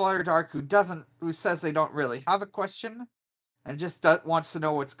Fast Flyer Dark, who says they don't really have a question and just wants to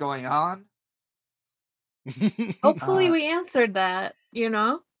know what's going on. Hopefully we answered that, you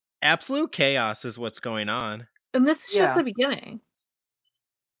know? Absolute chaos is what's going on. And this is just the beginning.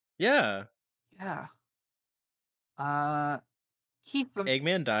 Yeah. Yeah.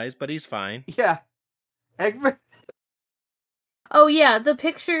 Eggman dies, but he's fine. Yeah. Eggman. Oh yeah, the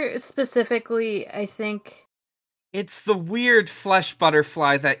picture specifically, I think it's the weird flesh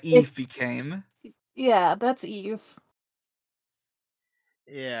butterfly that Eve became. Yeah, that's Eve.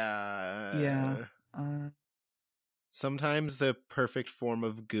 Yeah. Yeah. Sometimes the perfect form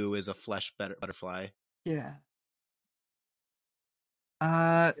of goo is a flesh butterfly. Yeah.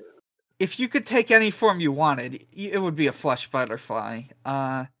 If you could take any form you wanted, it would be a flesh butterfly.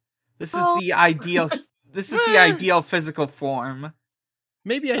 This is the ideal. This is the ideal physical form.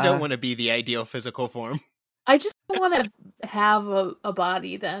 Maybe I don't want to be the ideal physical form. I just want to have a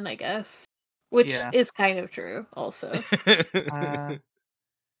body then, I guess. Which is kind of true, also.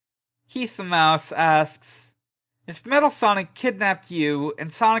 Keith the Mouse asks, if Metal Sonic kidnapped you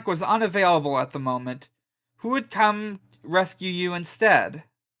and Sonic was unavailable at the moment, who would come rescue you instead?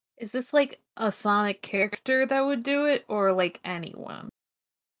 Is this like a Sonic character that would do it, or like anyone?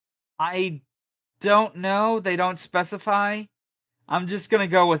 I don't know. They don't specify. I'm just gonna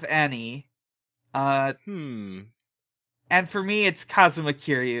go with any. And for me, it's Kazuma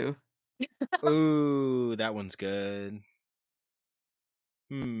Kiryu. Ooh, that one's good.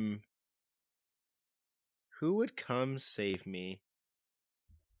 Who would come save me?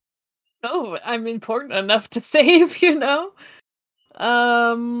 Oh, I'm important enough to save, you know?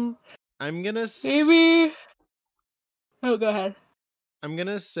 I'm gonna maybe. Oh, go ahead. I'm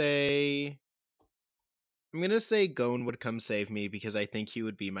gonna say Gon would come save me because I think he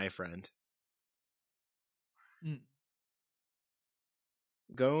would be my friend.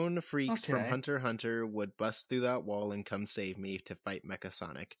 Gon Freaks from Hunter x Hunter would bust through that wall and come save me to fight Mecha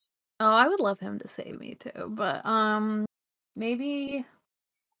Sonic. Oh, I would love him to save me too, but maybe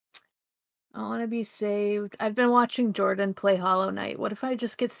I want to be saved. I've been watching Jordan play Hollow Knight. What if I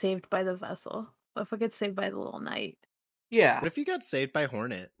just get saved by the vessel? What if I get saved by the little knight? Yeah. What if you got saved by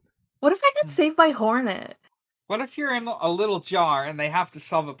Hornet? What if I get saved by Hornet? What if you're in a little jar and they have to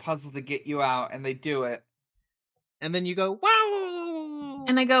solve a puzzle to get you out, and they do it? And then you go, wow!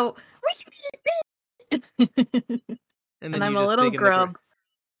 And I go, and I'm a little grub.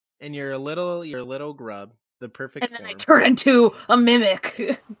 And you're a little grub. The perfect form. And then I turn into a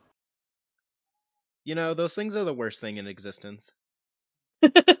mimic. You know, those things are the worst thing in existence.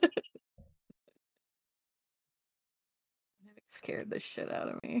 Scared the shit out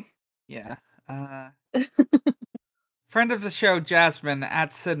of me. Yeah. Friend of the show, Jasmine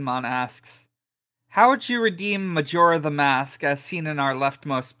at Sidmon asks, how would you redeem Majora the Mask as seen in our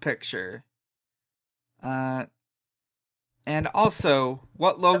leftmost picture? And also,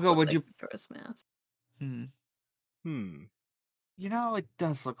 what logo would you... Majora's Mask. You know, it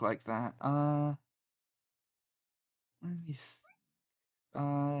does look like that. Let me see.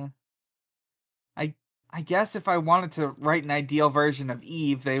 I guess if I wanted to write an ideal version of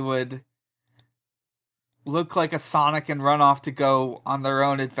Eve, they would look like a Sonic and run off to go on their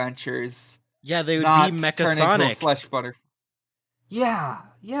own adventures. Yeah, they would not be turn into a Mechasonic. flesh butterfly. Yeah,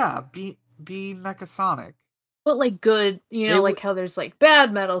 be Mechasonic. But like good, you know, like how there's like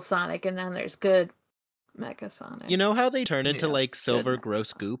bad Metal Sonic and then there's good Mecha Sonic. You know how they turn into Yeah, like Silver Mecha Gross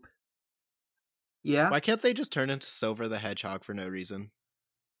Sonic. Goop? Yeah. Why can't they just turn into Silver the Hedgehog for no reason?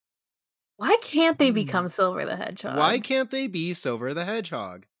 Why can't they become Silver the Hedgehog? Why can't they be Silver the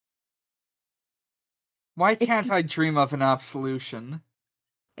Hedgehog? Why can't I dream of an absolution?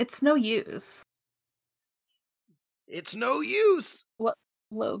 It's no use. It's no use! What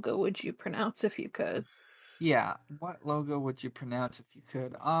logo would you pronounce if you could? Yeah, what logo would you pronounce if you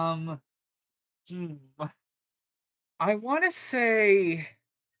could? I want to say...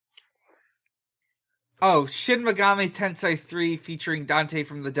 Oh, Shin Megami Tensei 3 featuring Dante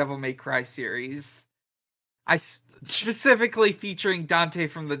from the Devil May Cry series. Specifically featuring Dante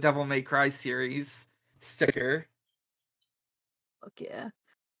from the Devil May Cry series sticker. Fuck yeah.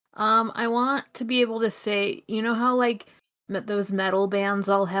 I want to be able to say, you know how like those metal bands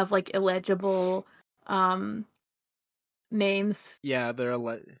all have like illegible names? Yeah,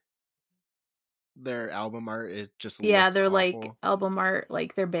 their album art, it just Yeah, looks they're awful. like album art,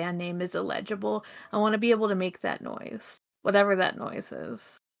 like their band name is illegible. I want to be able to make that noise, whatever that noise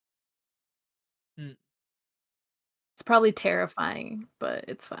is. It's probably terrifying, but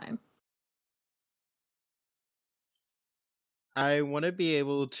it's fine. I want to be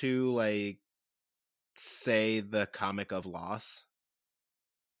able to like say the comic of loss,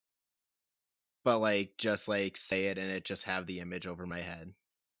 but like just like say it and it just have the image over my head.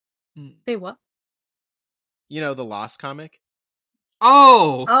 Say what? You know, the Lost comic?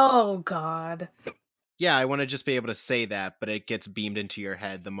 Oh God. Yeah, I want to just be able to say that, but it gets beamed into your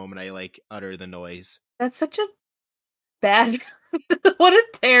head the moment I like utter the noise. That's such a bad what a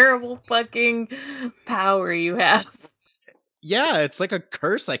terrible fucking power you have. Yeah, it's like a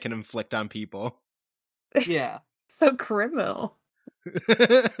curse I can inflict on people. Yeah. So criminal.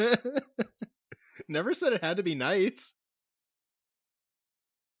 Never said it had to be nice.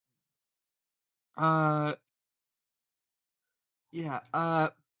 Bonnie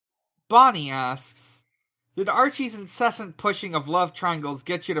asks, did Archie's incessant pushing of love triangles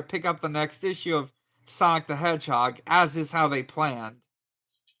get you to pick up the next issue of Sonic the Hedgehog, as is how they planned?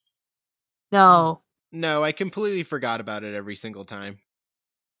 No. No, I completely forgot about it every single time.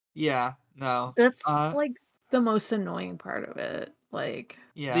 Yeah, no. That's like the most annoying part of it. Like,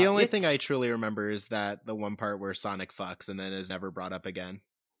 yeah, the only thing I truly remember is that the one part where Sonic fucks and then is never brought up again.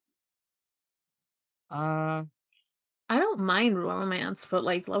 I don't mind romance, but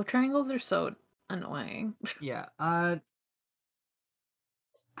like love triangles are so annoying. Yeah. I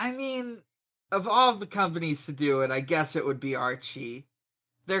mean, of all the companies to do it, I guess it would be Archie.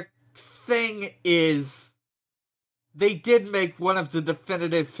 Their thing is, they did make one of the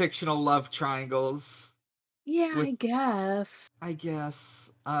definitive fictional love triangles. Yeah, I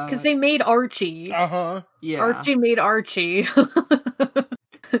guess. Because they made Archie. Uh-huh. Yeah. Archie made Archie.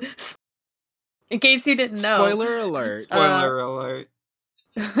 In case you didn't know. Spoiler alert. Spoiler alert.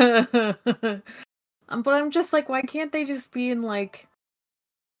 But I'm just like, why can't they just be in like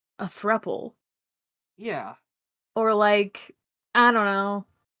a throuple? Yeah. Or like, I don't know,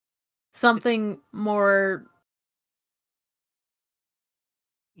 something more.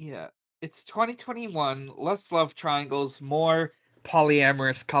 Yeah. It's 2021, less love triangles, more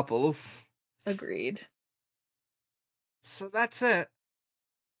polyamorous couples. Agreed. So that's it.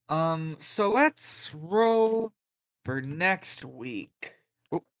 So let's roll for next week.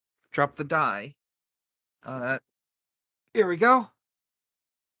 Oh, drop the die. Here we go.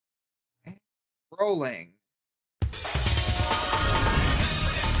 And rolling.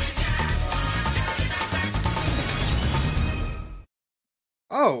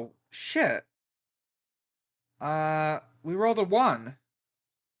 Oh, shit. We rolled a 1.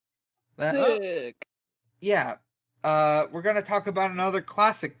 Sick. Yeah. We're gonna talk about another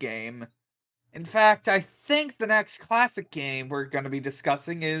classic game. In fact, I think the next classic game we're gonna be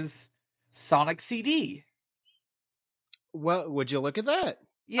discussing is Sonic CD. Well, would you look at that?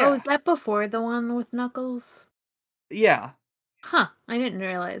 Yeah. Oh, is that before the one with Knuckles? Yeah. Huh, I didn't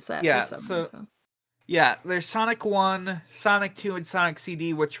realize that Yeah, for some so reason. yeah, there's Sonic 1, Sonic 2, and Sonic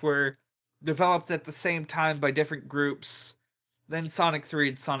CD, which were developed at the same time by different groups. Then Sonic 3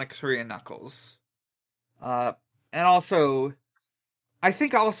 and Sonic 3 and Knuckles. And also, I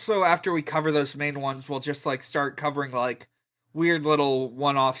think also after we cover those main ones, we'll just like start covering like weird little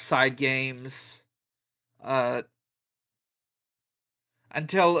one-off side games.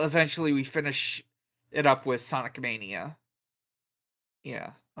 Until eventually we finish it up with Sonic Mania.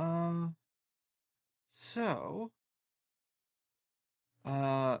 Yeah. So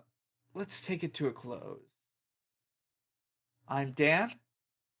let's take it to a close. I'm Dan.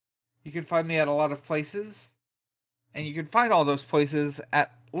 You can find me at a lot of places, and you can find all those places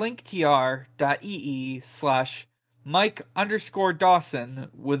at linktr.ee/Mike_Dawson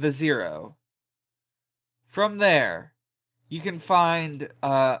with a 0. From there, you can find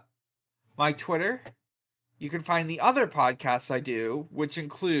my Twitter. You can find the other podcasts I do, which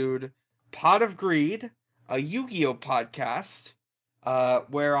include Pot of Greed, a Yu-Gi-Oh podcast.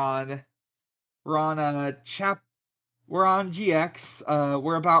 We're on GX.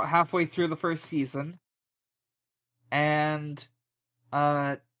 We're about halfway through the first season, and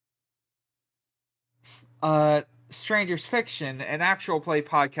Stranger's Fiction, an actual play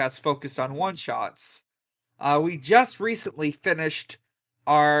podcast focused on one-shots. We just recently finished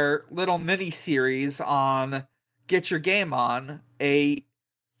our little mini-series on Get Your Game On, an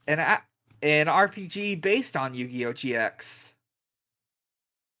RPG based on Yu-Gi-Oh! GX.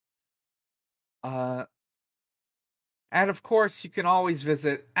 And of course, you can always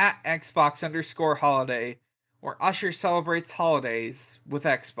visit at Xbox_holiday, where Usher celebrates holidays with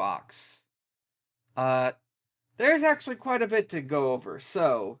Xbox. There's actually quite a bit to go over,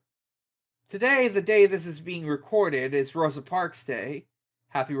 so today, the day this is being recorded, is Rosa Parks Day.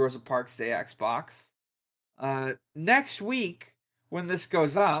 Happy Rosa Parks Day, Xbox. Next week, when this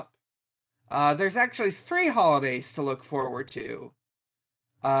goes up, there's actually 3 holidays to look forward to.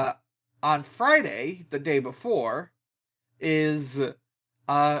 On Friday, the day before, is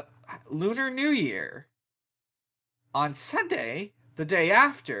Lunar New Year. On Sunday, the day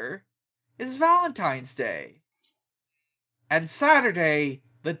after, is Valentine's Day. And Saturday,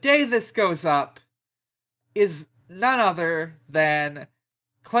 the day this goes up, is none other than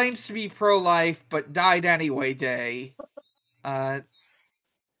claims to be pro-life but died anyway day. The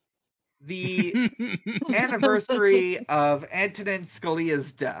anniversary of Antonin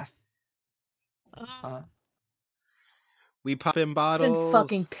Scalia's death. We pop in I've bottles. been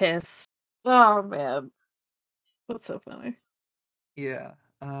fucking pissed. Oh man, that's so funny. Yeah.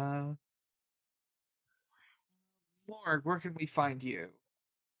 Morg, where can we find you?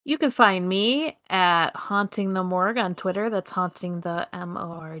 You can find me at Haunting the Morgue on Twitter. That's Haunting the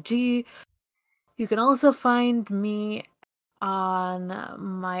MORG. You can also find me on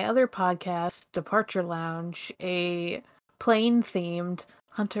my other podcast, Departure Lounge, a plane-themed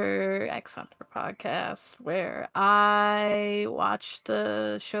Hunter x Hunter podcast, where I watched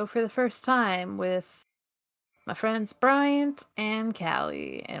the show for the first time with my friends Bryant and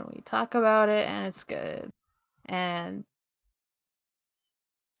Callie, and we talk about it, and it's good. And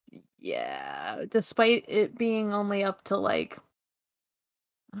yeah, despite it being only up to like,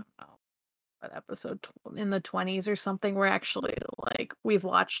 I don't know, what episode in the 20s or something, we're actually like, we've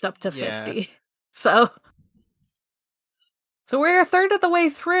watched up to 50. So we're a third of the way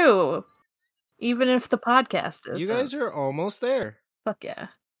through, even if the podcast is. You guys are almost there. Fuck yeah.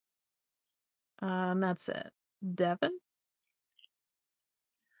 That's it. Devin?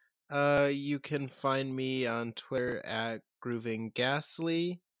 You can find me on Twitter at Grooving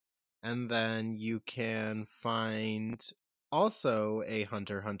Ghastly, and then you can find also a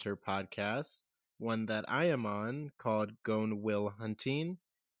Hunter x Hunter podcast, one that I am on, called Gone Will Hunting.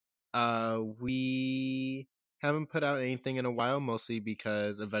 We haven't put out anything in a while, mostly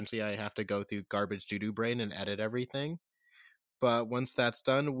because eventually I have to go through Garbage Doo-Doo Brain and edit everything. But once that's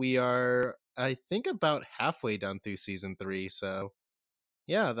done, we are, I think, about halfway done through Season 3, so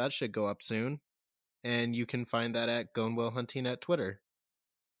yeah, that should go up soon. And you can find that at Gone Will Hunting at Twitter.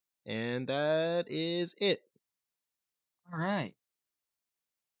 And that is it. All right.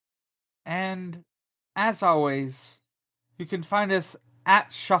 And as always, you can find us at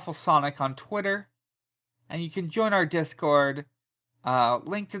ShuffleSonic on Twitter, and you can join our Discord,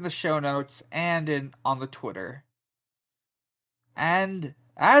 linked in the show notes and on the Twitter. And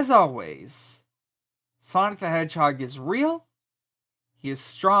as always, Sonic the Hedgehog is real, he is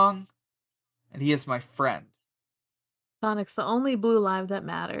strong, and he is my friend. Sonic's the only blue live that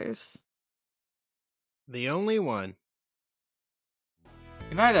matters. The only one.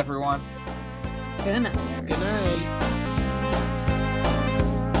 Good night, everyone. Good night. Good night.